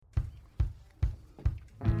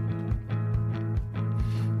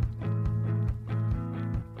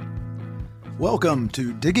Welcome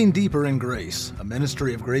to Digging Deeper in Grace, a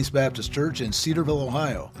ministry of Grace Baptist Church in Cedarville,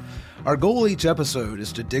 Ohio. Our goal each episode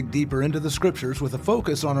is to dig deeper into the Scriptures with a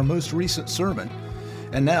focus on our most recent sermon.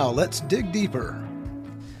 And now, let's dig deeper.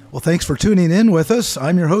 Well, thanks for tuning in with us.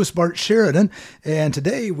 I'm your host, Bart Sheridan, and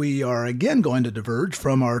today we are again going to diverge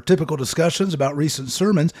from our typical discussions about recent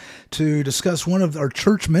sermons to discuss one of our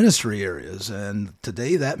church ministry areas. And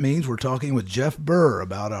today that means we're talking with Jeff Burr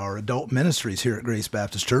about our adult ministries here at Grace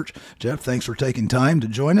Baptist Church. Jeff, thanks for taking time to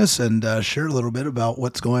join us and share a little bit about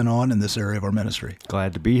what's going on in this area of our ministry.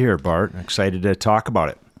 Glad to be here, Bart. Excited to talk about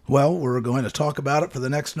it. Well, we're going to talk about it for the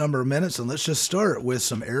next number of minutes, and let's just start with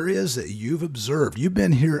some areas that you've observed. You've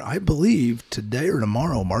been here, I believe, today or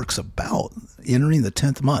tomorrow marks about entering the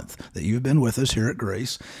 10th month that you've been with us here at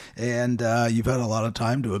Grace, and you've had a lot of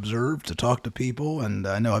time to observe, to talk to people, and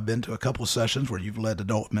I know I've been to a couple sessions where you've led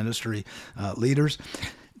adult ministry leaders.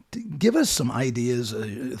 Give us some ideas,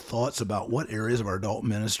 thoughts about what areas of our adult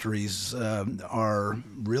ministries are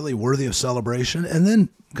really worthy of celebration. And then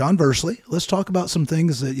conversely, let's talk about some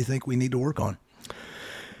things that you think we need to work on.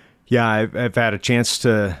 Yeah, I've had a chance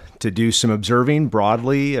to do some observing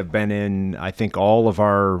broadly. I've been in, I think, all of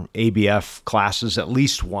our ABF classes at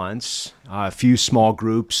least once, a few small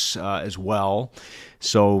groups as well.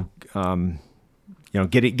 So,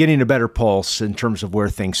 getting a better pulse in terms of where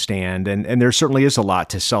things stand. And there certainly is a lot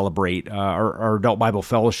to celebrate. Our adult Bible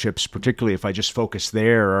fellowships, particularly if I just focus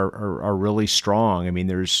there, are really strong. I mean,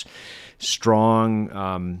 there's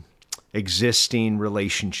strong existing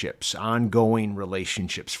relationships, ongoing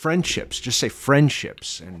relationships, friendships, just say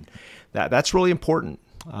friendships. And that's really important.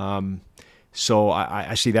 So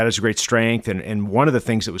I see that as a great strength. And one of the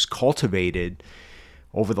things that was cultivated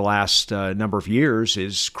over the last number of years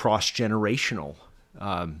is cross-generational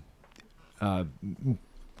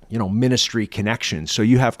ministry connections. So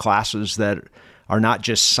you have classes that are not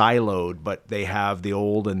just siloed, but they have the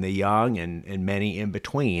old and the young and many in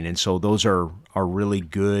between. And so those are really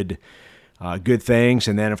good things.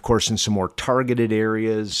 And then, of course, in some more targeted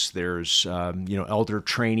areas, there's, Elder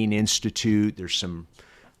Training Institute. There's some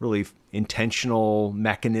really intentional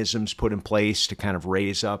mechanisms put in place to kind of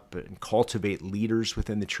raise up and cultivate leaders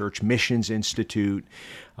within the church. Missions Institute,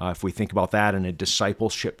 if we think about that in a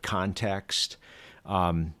discipleship context.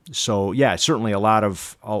 Certainly a lot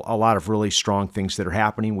of really strong things that are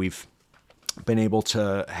happening. We've been able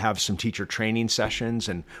to have some teacher training sessions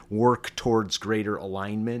and work towards greater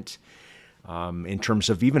alignment in terms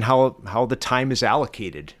of even how the time is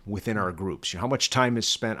allocated within our groups. How much time is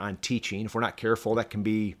spent on teaching. If we're not careful, that can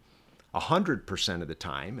be 100% of the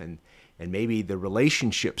time, and maybe the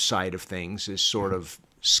relationship side of things is sort of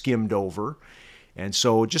skimmed over. And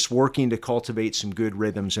so just working to cultivate some good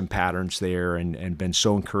rhythms and patterns there, and been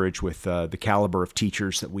so encouraged with the caliber of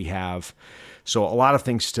teachers that we have. So a lot of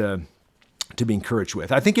things to be encouraged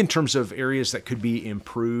with. I think in terms of areas that could be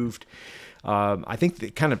improved, I think the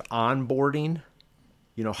kind of onboarding,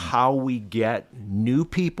 how we get new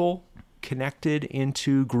people connected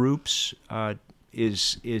into groups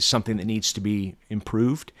is something that needs to be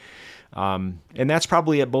improved. And that's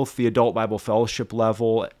probably at both the adult Bible fellowship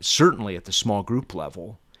level, certainly at the small group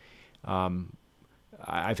level.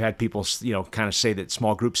 I've had people, kind of say that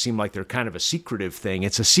small groups seem like they're kind of a secretive thing.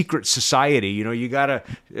 It's a secret society. You got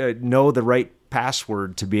to know the right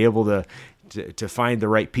password to be able to find the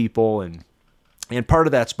right people. And part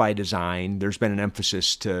of that's by design. There's been an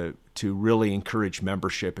emphasis to really encourage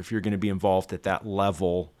membership. If you're going to be involved at that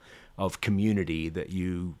level of community, that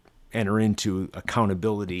you enter into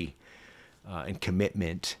accountability and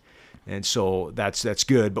commitment. And so that's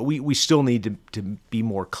good. But we still need to be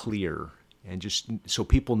more clear, and just so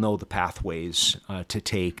people know the pathways to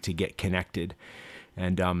take to get connected.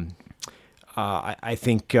 And I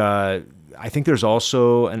think there's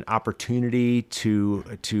also an opportunity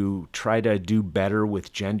to try to do better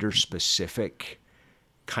with gender-specific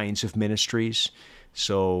kinds of ministries.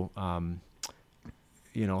 So,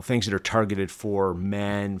 things that are targeted for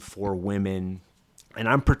men, for women. And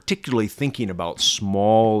I'm particularly thinking about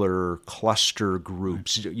smaller cluster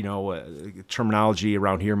groups. Terminology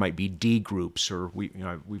around here might be D groups, or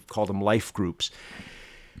we've called them life groups.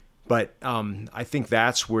 But I think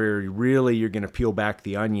that's where really you're going to peel back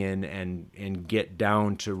the onion and get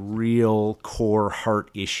down to real core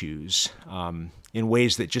heart issues in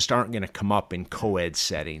ways that just aren't going to come up in co-ed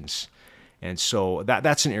settings. And so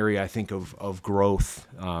that's an area I think of growth,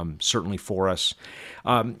 certainly for us.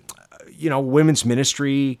 Women's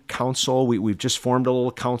Ministry Council, we've just formed a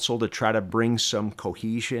little council to try to bring some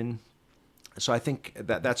cohesion. So I think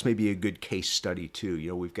that's maybe a good case study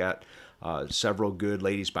too. We've got several good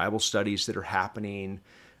ladies' Bible studies that are happening.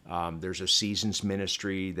 There's a seasons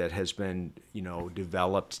ministry that has been,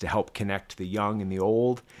 developed to help connect the young and the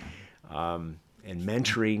old, and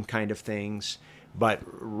mentoring kind of things. But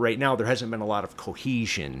right now, there hasn't been a lot of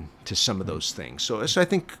cohesion to some of those things. So I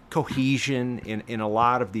think cohesion in a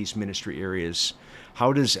lot of these ministry areas.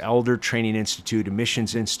 How does Elder Training Institute, a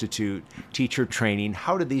Missions Institute, teacher training,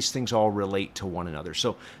 how do these things all relate to one another?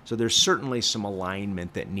 So there's certainly some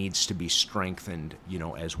alignment that needs to be strengthened,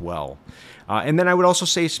 as well. And then I would also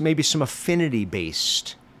say maybe some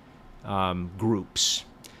affinity-based groups.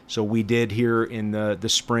 So we did here in the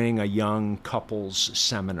spring a young couples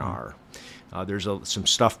seminar. There's some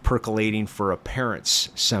stuff percolating for a parents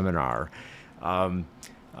seminar.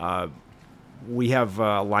 We have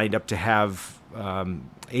lined up to have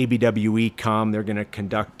ABWE come. They're going to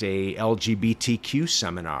conduct a LGBTQ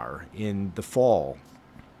seminar in the fall,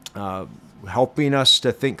 helping us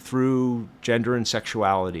to think through gender and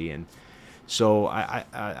sexuality. And so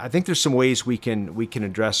I think there's some ways we can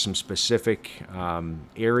address some specific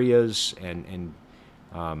areas and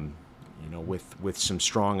with some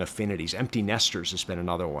strong affinities. Empty nesters has been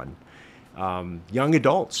another one. Young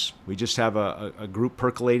adults, we just have a group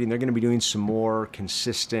percolating. They're going to be doing some more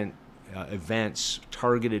consistent events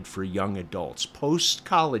targeted for young adults,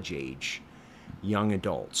 post-college age young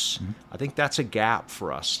adults. Mm-hmm. I think that's a gap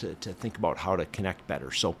for us to think about how to connect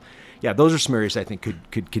better. So, yeah, those are some areas I think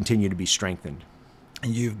could continue to be strengthened.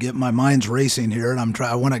 And you get my mind's racing here, and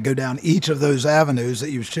I want to go down each of those avenues that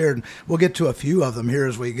you've shared. And we'll get to a few of them here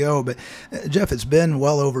as we go. But Jeff, it's been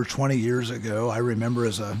well over 20 years ago. I remember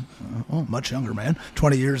as a much younger man,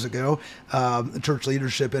 20 years ago, church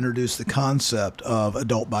leadership introduced the concept of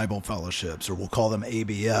adult Bible fellowships, or we'll call them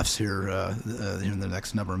ABFs here in the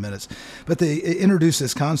next number of minutes. But they introduced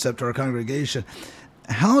this concept to our congregation.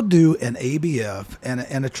 How do an ABF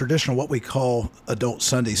and a traditional, what we call adult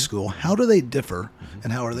Sunday school, how do they differ,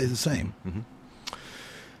 and how are they the same? Mm-hmm.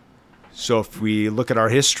 So if we look at our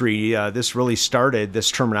history, this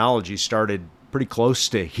terminology started pretty close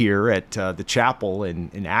to here at the chapel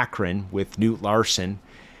in Akron with Newt Larson.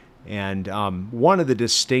 And one of the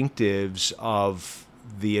distinctives of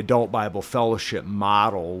the adult Bible fellowship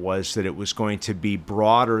model was that it was going to be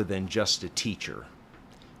broader than just a teacher.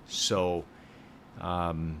 So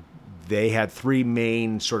they had three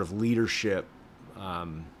main sort of leadership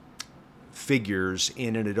figures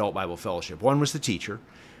in an adult Bible fellowship. One was the teacher.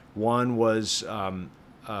 One was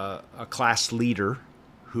a class leader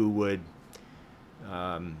who would,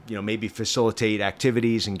 maybe facilitate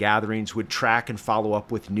activities and gatherings, would track and follow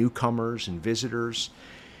up with newcomers and visitors.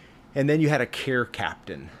 And then you had a care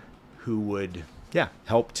captain who would,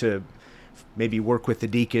 help to maybe work with the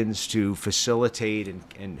deacons to facilitate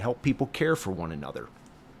and help people care for one another.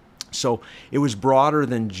 So it was broader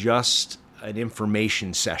than just an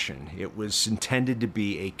information session. It was intended to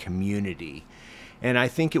be a community. And I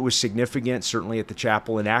think it was significant, certainly at the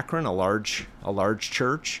chapel in Akron, a large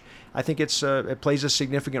church. I think it plays a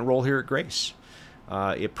significant role here at Grace.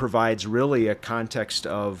 It provides really a context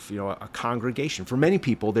of a congregation. For many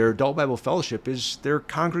people, their adult Bible fellowship is their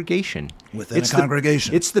congregation. Within a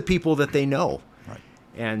congregation. It's the people that they know. Right.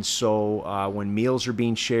 And so when meals are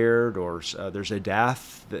being shared or there's a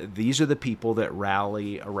death, these are the people that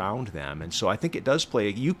rally around them. And so I think it does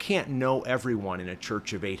play. You can't know everyone in a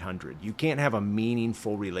church of 800. You can't have a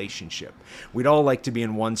meaningful relationship. We'd all like to be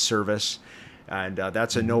in one service. And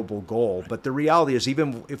that's a noble goal. But the reality is,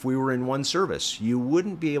 even if we were in one service, you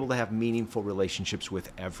wouldn't be able to have meaningful relationships with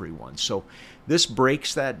everyone. So this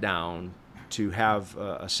breaks that down to have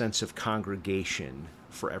a sense of congregation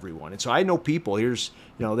for everyone. And so I know people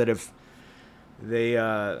that have,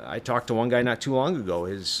 I talked to one guy not too long ago.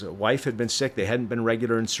 His wife had been sick. They hadn't been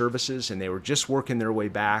regular in services, and they were just working their way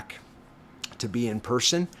back to be in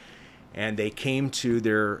person. And they came to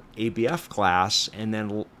their ABF class, and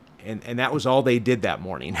then And that was all they did that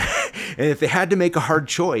morning. And if they had to make a hard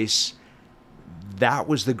choice, that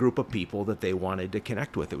was the group of people that they wanted to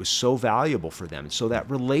connect with. It was so valuable for them. So that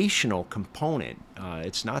relational component,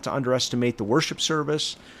 it's not to underestimate the worship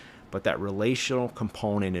service, but that relational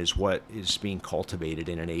component is what is being cultivated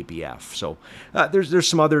in an ABF. So there's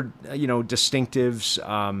some other distinctives.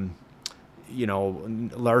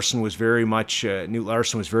 Newt Larson was very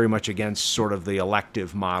much against sort of the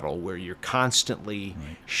elective model where you're constantly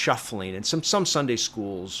shuffling, and some Sunday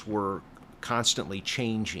schools were constantly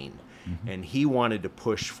changing, and he wanted to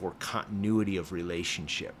push for continuity of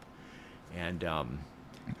relationship, and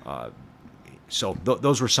so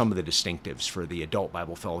those were some of the distinctives for the adult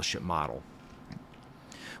Bible fellowship model.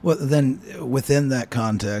 Well, then within that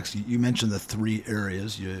context, you mentioned the three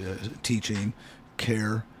areas: teaching,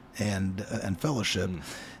 care, and fellowship.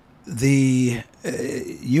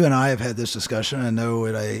 You and I have had this discussion. I know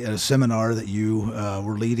at a seminar that you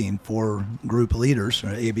were leading for group leaders, or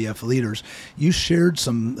ABF leaders, you shared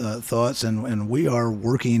some thoughts, and we are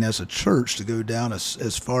working as a church to go down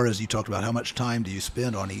as far as you talked about how much time do you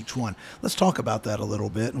spend on each one. Let's talk about that a little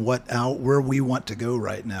bit and where we want to go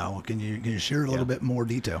right now. Can you share a little bit more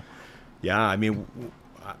detail? Yeah, I mean,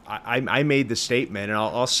 I made the statement, and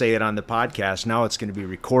I'll say it on the podcast. Now it's going to be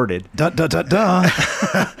recorded. Duh.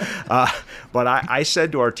 But I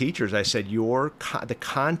said to our teachers, I said, the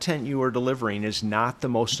content you are delivering is not the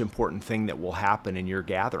most important thing that will happen in your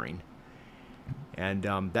gathering. And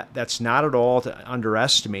that's not at all to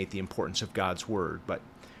underestimate the importance of God's Word. But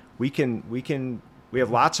we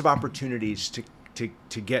have lots of opportunities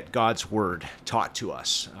to get God's Word taught to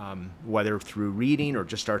us, whether through reading or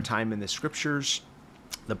just our time in the Scriptures,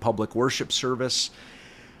 the public worship service.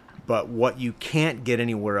 But what you can't get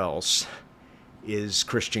anywhere else is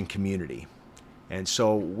Christian community. And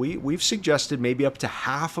so we've suggested maybe up to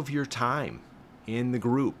half of your time in the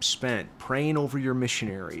group spent praying over your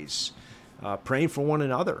missionaries, praying for one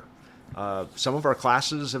another. Some of our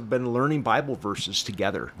classes have been learning Bible verses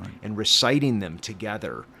together and reciting them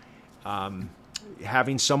together.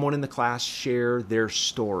 Having someone in the class share their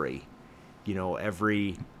story.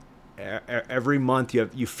 Every month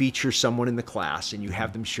you feature someone in the class and you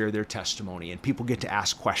have them share their testimony, and people get to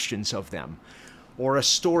ask questions of them, or a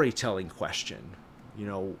storytelling question.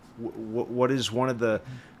 What is one of the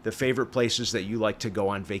favorite places that you like to go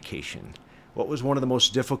on vacation? What was one of the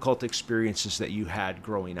most difficult experiences that you had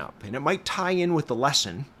growing up? And it might tie in with the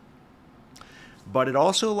lesson, but it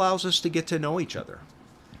also allows us to get to know each other.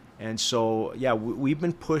 And so, yeah, we've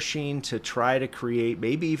been pushing to try to create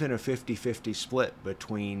maybe even a 50-50 split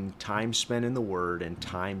between time spent in the Word and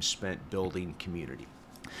time spent building community.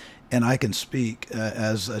 And I can speak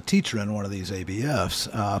as a teacher in one of these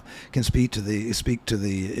ABFs. Can speak to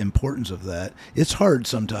the importance of that. It's hard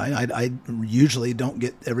sometimes. I usually don't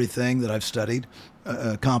get everything that I've studied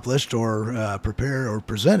accomplished or prepared or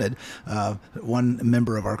presented. One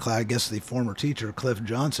member of our class, I guess the former teacher, Cliff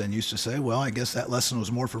Johnson, used to say, well, I guess that lesson was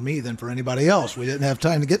more for me than for anybody else. We didn't have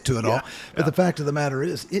time to get to it all. But the fact of the matter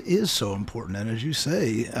is, it is so important. And as you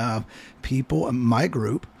say, people, my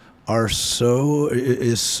group,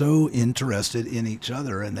 is so interested in each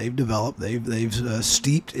other, and they've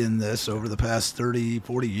steeped in this over the past 30,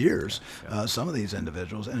 40 years, some of these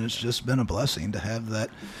individuals, and it's just been a blessing to have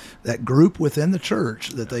that group within the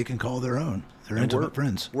church that they can call their own. They're intimate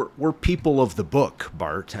friends. We're people of the book,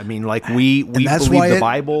 Bart. I mean, like we believe the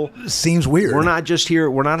Bible. Seems weird. We're not just here.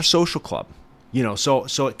 We're not a social club,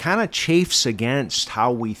 So it kind of chafes against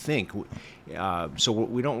how we think. So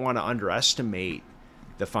we don't want to underestimate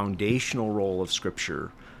the foundational role of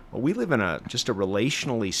Scripture. Well, we live in just a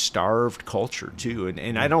relationally starved culture too,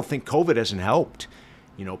 and I don't think COVID hasn't helped.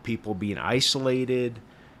 People being isolated.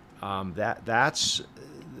 That's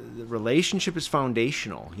the relationship is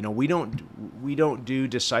foundational. We don't do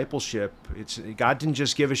discipleship. God didn't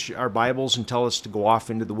just give us our Bibles and tell us to go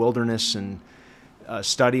off into the wilderness and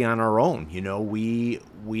study on our own. We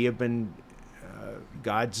have been.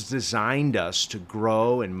 God's designed us to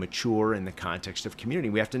grow and mature in the context of community.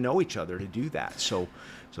 We have to know each other to do that. So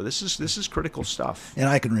this is critical stuff. And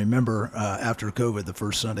I can remember after COVID, the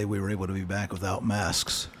first Sunday we were able to be back without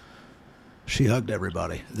masks. She hugged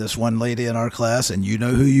everybody. This one lady in our class, and you know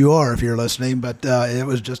who you are if you're listening, but it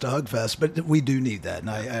was just a hug fest. But we do need that, and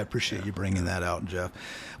I appreciate you bringing that out, Jeff.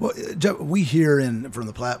 Well, Jeff, we hear from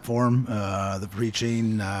the platform, the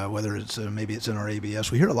preaching, whether it's maybe it's in our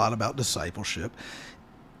ABS, we hear a lot about discipleship.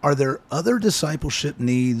 Are there other discipleship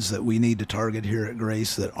needs that we need to target here at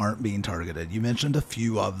Grace that aren't being targeted? You mentioned a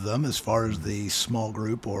few of them as far as the small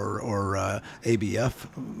group or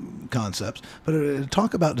ABF concepts, but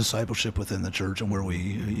talk about discipleship within the church and where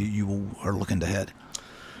you are looking to head.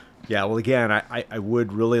 Yeah, well, again, I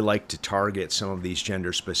would really like to target some of these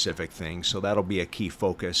gender-specific things, so that'll be a key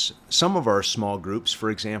focus. Some of our small groups, for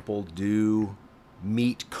example, do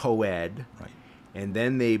meet co-ed. Right. And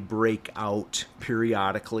then they break out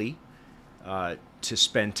periodically to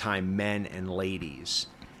spend time, men and ladies.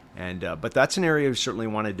 But that's an area we certainly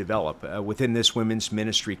want to develop. Within this Women's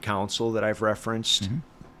Ministry Council that I've referenced,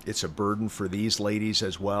 it's a burden for these ladies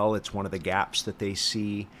as well. It's one of the gaps that they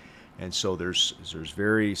see. And so there's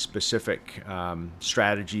very specific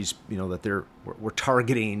strategies, that we're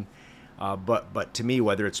targeting. But to me,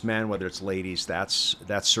 whether it's men, whether it's ladies, that's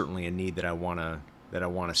certainly a need that I want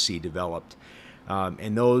to see developed.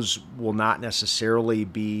 And those will not necessarily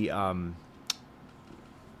be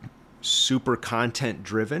super content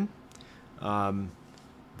driven.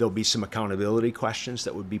 There'll be some accountability questions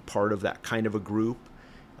that would be part of that kind of a group.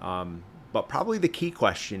 But probably the key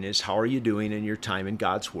question is, how are you doing in your time in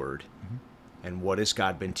God's Word? And what has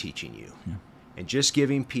God been teaching you? Yeah. And just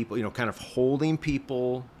giving people, kind of holding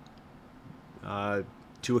people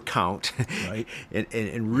to account, right?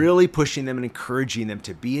 and really pushing them and encouraging them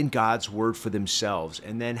to be in God's Word for themselves,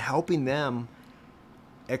 and then helping them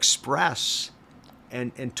express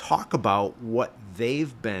and talk about what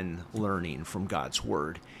they've been learning from God's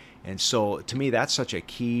Word. And so to me, that's such a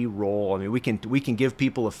key role. I mean, we can give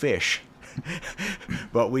people a fish,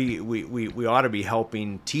 but we ought to be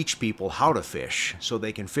helping teach people how to fish so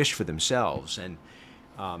they can fish for themselves. And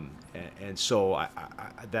so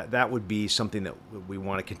that would be something that we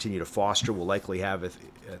want to continue to foster. We'll likely have,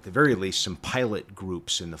 at the very least, some pilot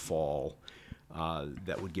groups in the fall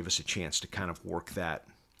that would give us a chance to kind of work that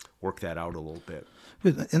out a little bit.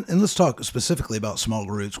 And let's talk specifically about small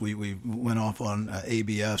groups. We went off on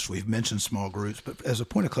ABFs. We've mentioned small groups, but as a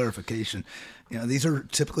point of clarification, these are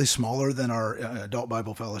typically smaller than our adult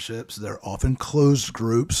Bible fellowships. They're often closed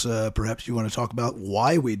groups. Perhaps you want to talk about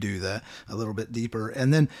why we do that a little bit deeper.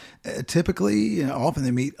 And then typically, often they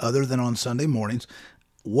meet other than on Sunday mornings.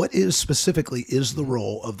 What specifically is the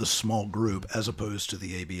role of the small group as opposed to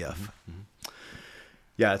the ABF? Mm-hmm.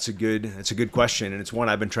 Yeah, it's a good question, and it's one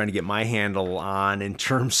I've been trying to get my handle on in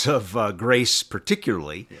terms of grace,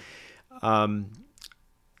 particularly. Yeah.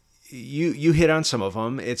 You hit on some of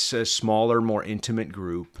them. It's a smaller, more intimate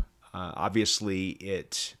group. Obviously,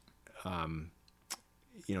 it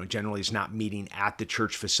generally is not meeting at the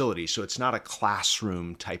church facility, so it's not a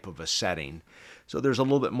classroom type of a setting. So there's a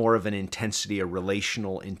little bit more of an intensity, a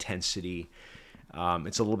relational intensity.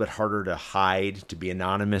 It's a little bit harder to hide, to be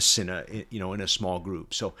anonymous in a small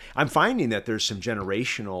group. So I'm finding that there's some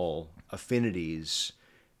generational affinities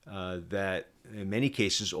that in many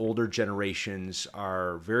cases older generations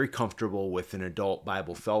are very comfortable with an adult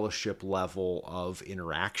Bible fellowship level of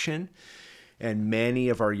interaction. And many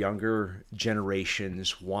of our younger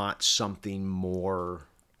generations want something more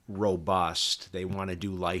robust. They want to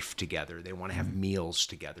do life together. They want to have meals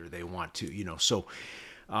together. They want to,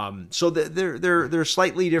 so they're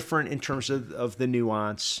slightly different in terms of the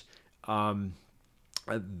nuance.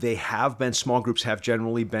 They have been, small groups have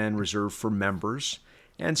generally been reserved for members.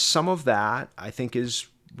 And some of that, I think, is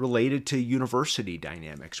related to university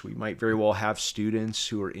dynamics. We might very well have students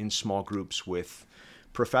who are in small groups with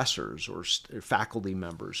professors or faculty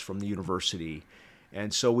members from the university.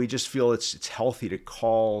 And so we just feel it's healthy to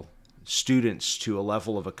call students to a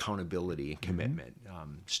level of accountability and commitment.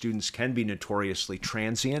 Students can be notoriously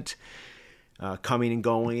transient, coming and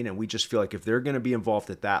going, and we just feel like if they're going to be involved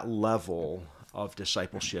at that level of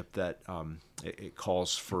discipleship, that it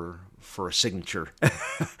calls for a signature,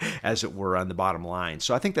 as it were, on the bottom line.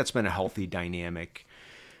 So I think that's been a healthy dynamic.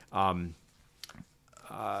 I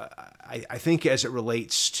think as it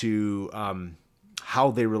relates to how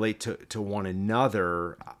they relate to one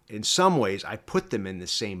another, in some ways, I put them in the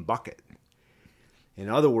same bucket. In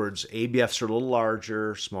other words, ABFs are a little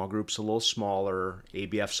larger, small groups a little smaller,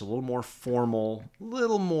 ABFs a little more formal, a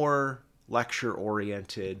little more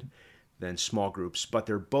lecture-oriented than small groups, but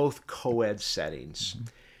they're both co-ed settings.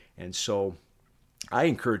 Mm-hmm. And so I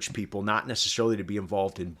encourage people not necessarily to be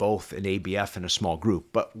involved in both an ABF and a small group,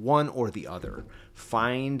 but one or the other.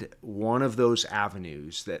 Find one of those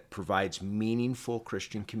avenues that provides meaningful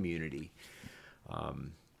Christian community.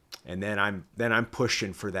 And then I'm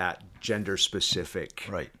pushing for that gender-specific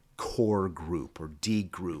core group or D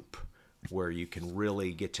group where you can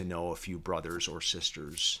really get to know a few brothers or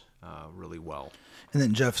sisters really well. And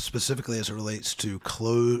then, Jeff, specifically as it relates to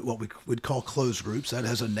what we would call closed groups, that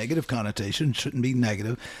has a negative connotation, shouldn't be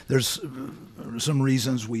negative. There's some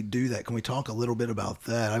reasons we do that. Can we talk a little bit about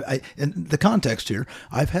that? In the context here,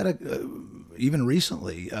 I've had even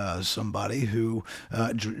recently, somebody who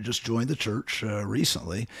just joined the church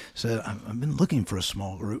recently said, I've been looking for a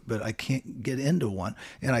small group, but I can't get into one.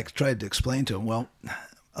 And I tried to explain to him, well,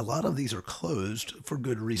 a lot of these are closed for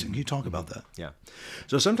good reason. Can you talk about that? Yeah.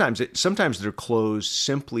 So sometimes they're closed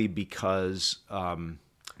simply because, the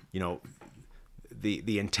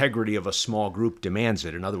integrity of a small group demands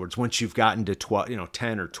it. In other words, once you've gotten to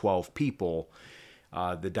 10 or 12 people,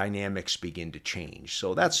 the dynamics begin to change.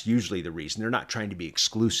 So that's usually the reason. They're not trying to be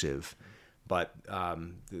exclusive, but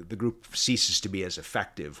the group ceases to be as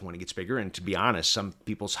effective when it gets bigger. And to be honest, some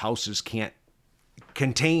people's houses can't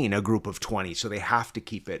contain a group of 20, so they have to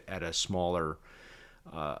keep it at a smaller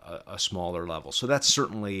level. So that's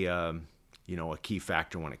certainly a key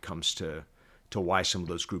factor when it comes to why some of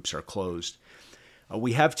those groups are closed.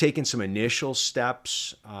 We have taken some initial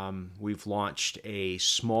steps. We've launched a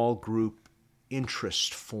small group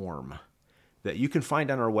interest form that you can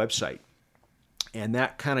find on our website. And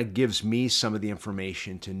that kind of gives me some of the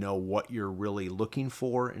information to know what you're really looking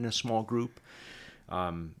for in a small group.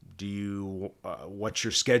 What's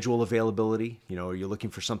your schedule availability? Are you looking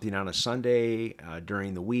for something on a Sunday,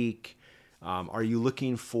 during the week? Are you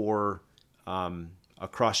looking for a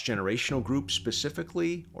cross-generational group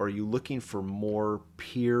specifically? Or are you looking for more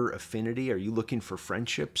peer affinity? Are you looking for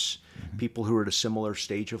friendships, people who are at a similar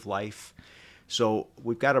stage of life? So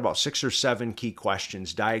we've got about 6 or 7 key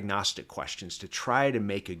questions, diagnostic questions, to try to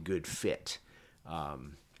make a good fit.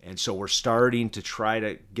 And so we're starting to try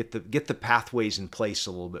to get the pathways in place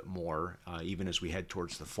a little bit more, even as we head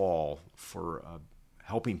towards the fall, for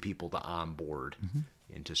helping people to onboard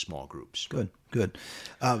into small groups. Good.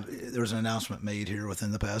 There was an announcement made here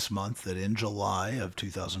within the past month that in July of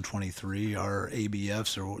 2023, our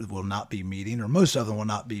ABFs will not be meeting, or most of them will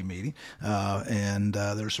not be meeting. And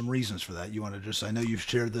there's some reasons for that. You want to I know you've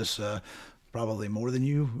shared this probably more than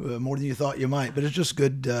you thought you might, but it's just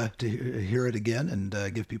good to hear it again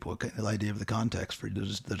and give people an idea of the context for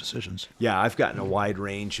the decisions. Yeah, I've gotten a wide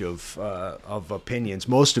range of opinions,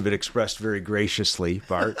 most of it expressed very graciously,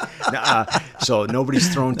 Bart. So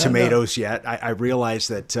nobody's thrown tomatoes yet. I realize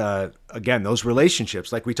that, again, those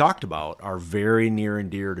relationships, like we talked about, are very near and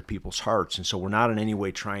dear to people's hearts. And so we're not in any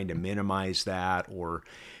way trying to minimize that, or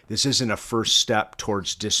this isn't a first step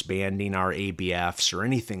towards disbanding our ABFs or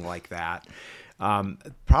anything like that.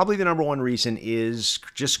 Probably the number one reason is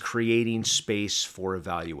just creating space for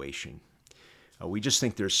evaluation. We just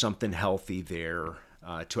think there's something healthy there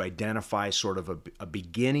to identify sort of a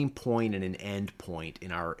beginning point and an end point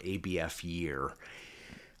in our ABF year.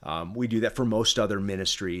 We do that for most other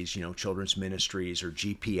ministries, children's ministries or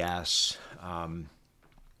GPS.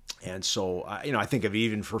 And so, I think of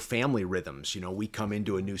even for family rhythms, we come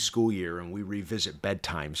into a new school year and we revisit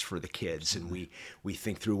bedtimes for the kids, and we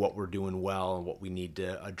think through what we're doing well and what we need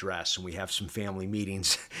to address. And we have some family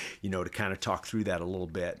meetings, to kind of talk through that a little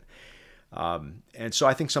bit. And so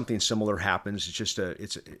I think something similar happens. It's just the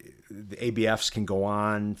ABFs can go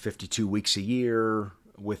on 52 weeks a year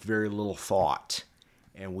with very little thought,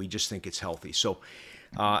 and we just think it's healthy. So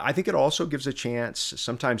I think it also gives a chance,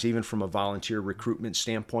 sometimes even from a volunteer recruitment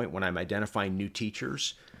standpoint, when I'm identifying new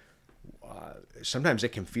teachers, sometimes it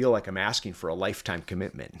can feel like I'm asking for a lifetime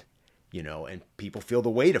commitment, and people feel the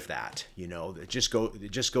weight of that, it just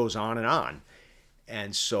goes on and on.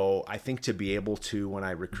 And so I think to be able to, when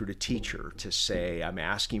I recruit a teacher, to say I'm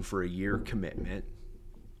asking for a year commitment,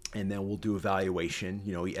 and then we'll do evaluation,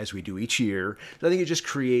 as we do each year. I think it just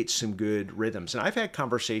creates some good rhythms. And I've had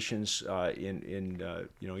conversations even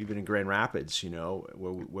in Grand Rapids,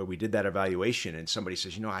 where we did that evaluation, and somebody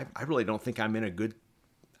says, I really don't think I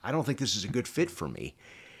don't think this is a good fit for me.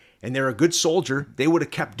 And they're a good soldier. They would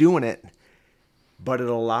have kept doing it, but it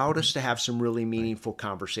allowed us to have some really meaningful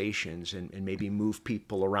conversations and maybe move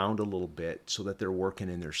people around a little bit so that they're working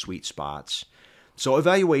in their sweet spots. So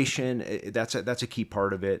evaluation, that's a key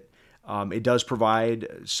part of it. It does provide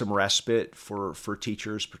some respite for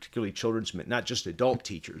teachers, particularly children's, not just adult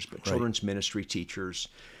teachers, but children's ministry teachers.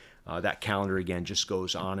 That calendar, again, just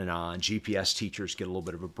goes on and on. GPS teachers get a little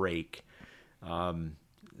bit of a break.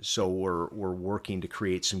 So we're working to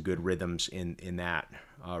create some good rhythms in that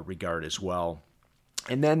regard as well.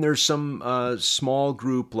 And then there's some small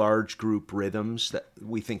group, large group rhythms that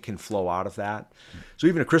we think can flow out of that. So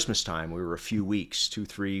even at Christmas time, we were a few weeks,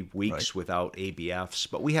 2-3 weeks without ABFs,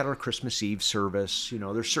 but we had our Christmas Eve service.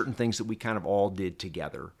 There's certain things that we kind of all did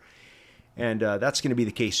together. And that's going to be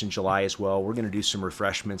the case in July as well. We're going to do some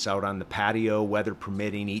refreshments out on the patio, weather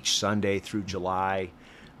permitting, each Sunday through July.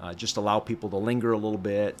 Just allow people to linger a little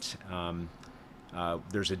bit.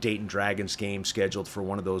 There's a Dayton Dragons game scheduled for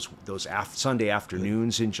one of those Sunday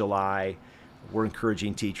afternoons in July. We're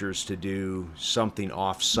encouraging teachers to do something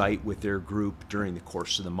off-site with their group during the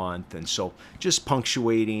course of the month. And so just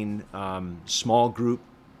punctuating small group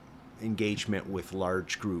engagement with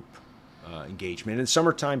large group engagement. And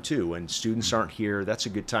summertime too, when students aren't here, that's a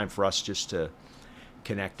good time for us just to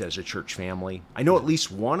connect as a church family. I know at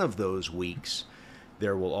least one of those weeks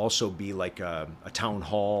there will also be like a town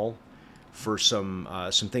hall for some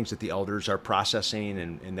things that the elders are processing,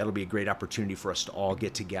 and that'll be a great opportunity for us to all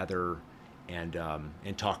get together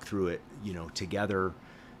and talk through it, together.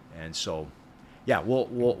 And so, yeah,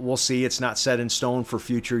 we'll see. It's not set in stone for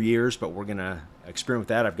future years, but we're gonna experiment with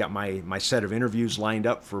that. I've got my set of interviews lined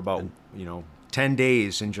up for about 10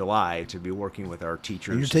 days in July to be working with our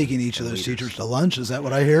teachers. And you're taking each of those teachers to lunch. Is that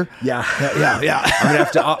what I hear? Yeah. Yeah.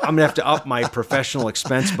 I'm gonna have to up my professional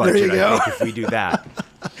expense budget, I think, if we do that.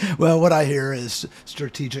 Well, what I hear is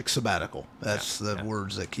strategic sabbatical. That's the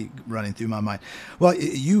words that keep running through my mind. Well,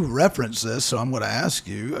 you reference this, so I'm going to ask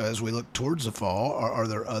you, as we look towards the fall, are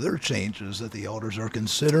there other changes that the elders are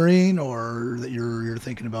considering or that you're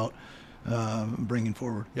thinking about bringing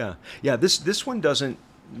forward? Yeah. This one doesn't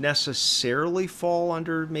necessarily fall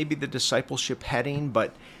under maybe the discipleship heading,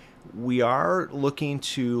 but we are looking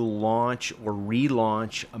to launch or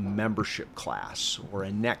relaunch a membership class or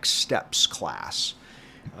a next steps class.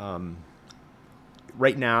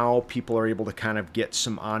 Right now, people are able to kind of get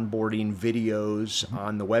some onboarding videos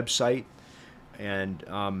on the website,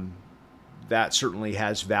 and that certainly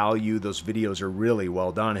has value. Those videos are really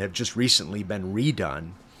well done, have just recently been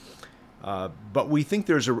redone. But we think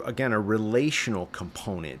there's, again, a relational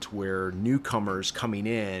component where newcomers coming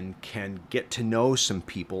in can get to know some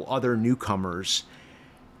people, other newcomers,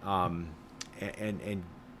 and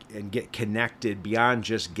get connected beyond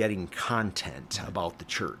just getting content about the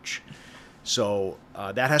church. So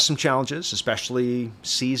that has some challenges, especially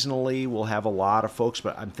seasonally. We'll have a lot of folks,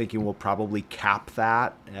 but I'm thinking we'll probably cap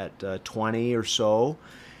that at 20 or so,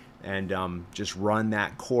 and just run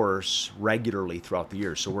that course regularly throughout the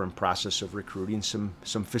year. So we're in process of recruiting some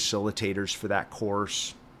facilitators for that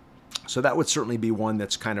course. So that would certainly be one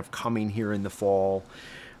that's kind of coming here in the fall.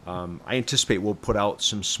 I anticipate we'll put out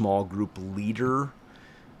some small group leader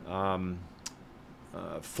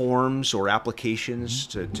forms or applications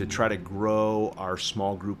to try to grow our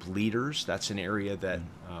small group leaders. That's an area that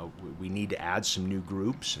we need to add some new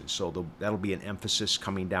groups, and so that'll be an emphasis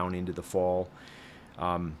coming down into the fall.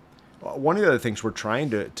 One of the other things we're trying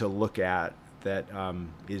to look at that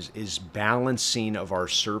is balancing of our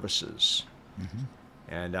services. Mm-hmm.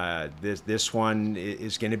 And this one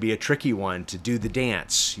is going to be a tricky one to do the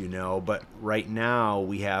dance, but right now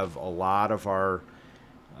we have a lot of our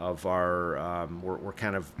we're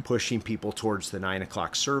kind of pushing people towards the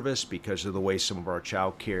 9:00 service because of the way some of our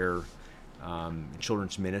child care,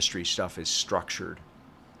 children's ministry stuff is structured.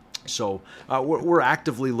 So we're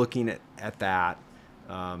actively looking at that.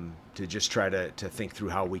 To just try to think through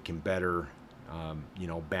how we can better,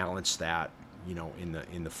 balance that,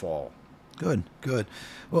 in the fall. Good.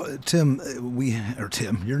 Well, Tim,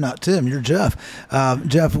 you're not Tim, you're Jeff.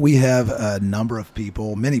 Jeff, we have a number of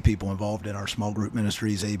people, many people involved in our small group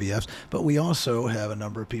ministries, ABFs, but we also have a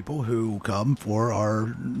number of people who come for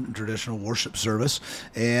our traditional worship service,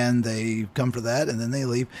 and they come for that, and then they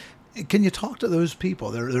leave. Can you talk to those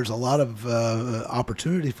people? There's a lot of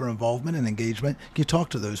opportunity for involvement and engagement. Can you talk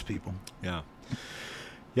to those people? Yeah.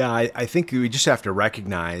 I think we just have to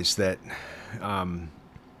recognize that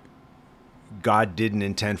God didn't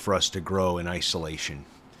intend for us to grow in isolation.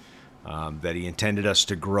 That He intended us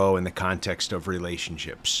to grow in the context of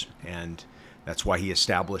relationships, and that's why He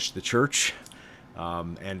established the church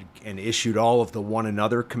and issued all of the one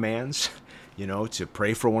another commands. To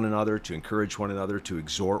pray for one another, to encourage one another, to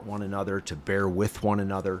exhort one another, to bear with one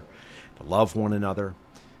another, to love one another.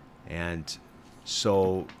 And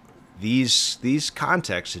so these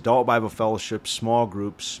contexts, adult Bible fellowships, small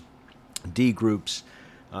groups, D groups,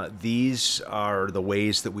 these are the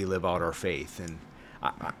ways that we live out our faith. And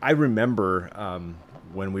I remember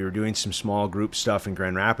when we were doing some small group stuff in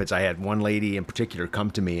Grand Rapids, I had one lady in particular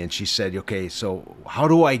come to me and she said, okay, so how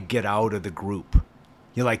do I get out of the group?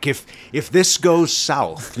 Like if this goes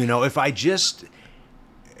south, if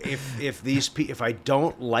I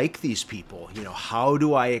don't like these people, how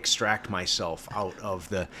do I extract myself out of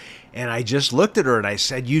the? And I just looked at her and I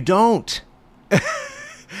said, you don't.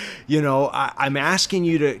 I'm asking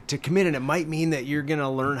you to commit, and it might mean that you're going to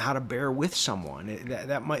learn how to bear with someone.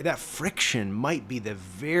 That friction might be the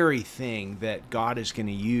very thing that God is going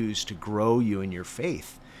to use to grow you in your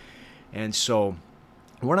faith. And so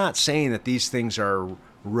we're not saying that these things are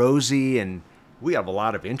rosy, and we have a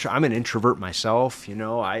lot of I'm an introvert myself.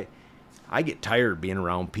 I get tired being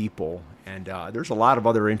around people, and there's a lot of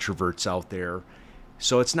other introverts out there.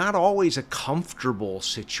 So it's not always a comfortable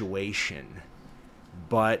situation,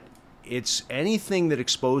 but it's anything that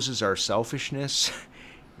exposes our selfishness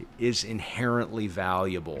is inherently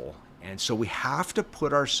valuable. And so we have to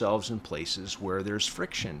put ourselves in places where there's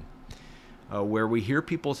friction, where we hear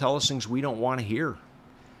people tell us things we don't want to hear.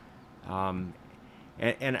 And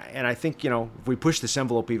I think, if we push this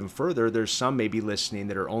envelope even further, there's some maybe listening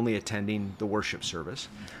that are only attending the worship service.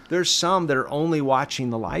 There's some that are only watching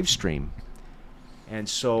the live stream. And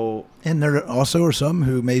there also are some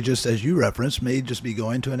who may just, as you referenced, may just be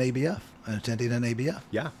going to an ABF and attending an ABF.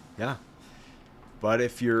 Yeah. But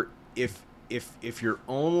if you're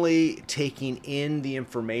only taking in the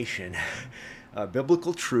information,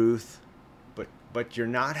 biblical truth, but you're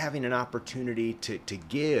not having an opportunity to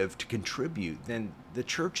give, to contribute, then the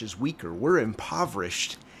church is weaker. We're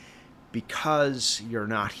impoverished because you're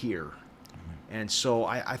not here. And so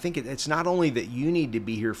I think it's not only that you need to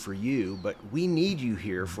be here for you, but we need you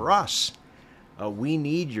here for us. We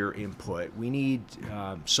need your input. We need,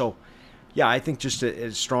 I think just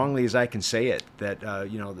as strongly as I can say it, that,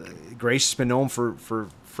 Grace has been known for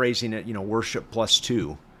phrasing it, worship plus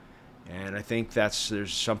two. And I think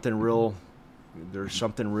there's some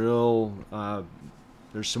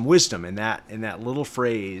wisdom in that little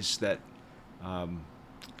phrase that,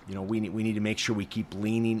 we need to make sure we keep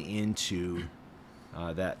leaning into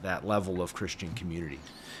that level of Christian community.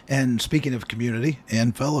 And speaking of community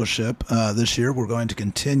and fellowship, this year we're going to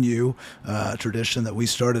continue a tradition that we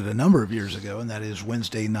started a number of years ago, and that is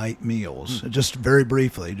Wednesday night meals. Just very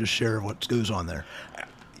briefly, just share what goes on there.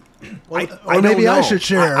 Well, I should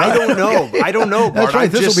share. I don't know. I don't know, Bart. That's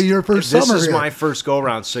right. This will be your first summer. This is here. my first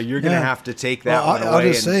go-around, so you're going to have to take that one away. I'll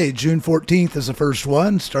just say June 14th is the first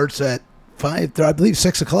one. Starts at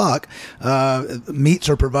 6 o'clock. Meats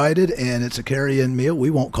are provided, and it's a carry-in meal.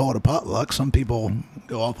 We won't call it a potluck. Some people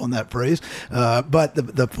go off on that phrase. But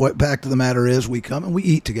the fact of the matter is we come and we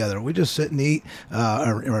eat together. We just sit and eat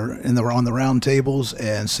or on the round tables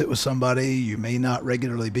and sit with somebody you may not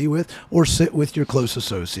regularly be with, or sit with your close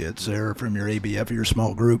associates or from your ABF or your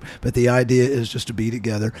small group. But the idea is just to be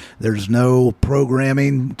together. There's no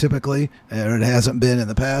programming typically, or it hasn't been in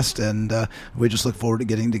the past, and we just look forward to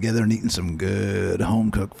getting together and eating some good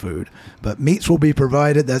home-cooked food. But meats will be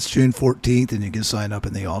provided. That's June 14th, and you can sign up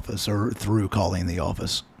in the office or through calling the office.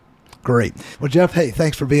 Great. Well, Jeff, hey,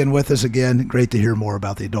 thanks for being with us again. Great to hear more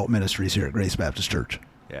about the adult ministries here at Grace Baptist Church.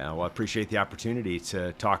 Yeah, well, I appreciate the opportunity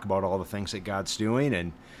to talk about all the things that God's doing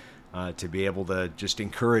and to be able to just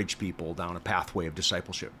encourage people down a pathway of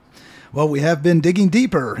discipleship. Well, we have been digging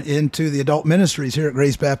deeper into the adult ministries here at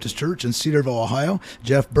Grace Baptist Church in Cedarville, Ohio.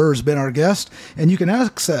 Jeff Burr has been our guest, and you can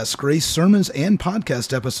access Grace sermons and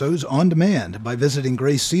podcast episodes on demand by visiting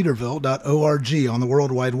gracecedarville.org on the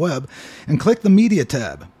World Wide Web and click the Media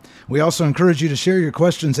tab. We also encourage you to share your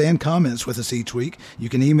questions and comments with us each week. You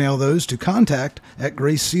can email those to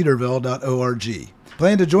contact@gracecedarville.org.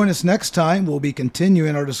 Plan to join us next time. We'll be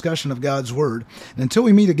continuing our discussion of God's Word. And until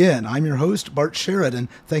we meet again, I'm your host, Bart Sheridan,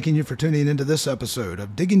 thanking you for tuning into this episode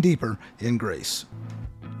of Digging Deeper in Grace.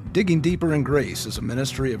 Digging Deeper in Grace is a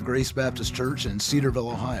ministry of Grace Baptist Church in Cedarville,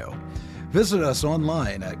 Ohio. Visit us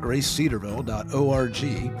online at gracecedarville.org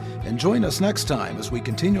and join us next time as we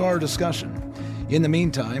continue our discussion. In the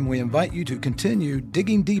meantime, we invite you to continue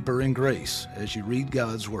digging deeper in grace as you read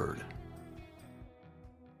God's Word.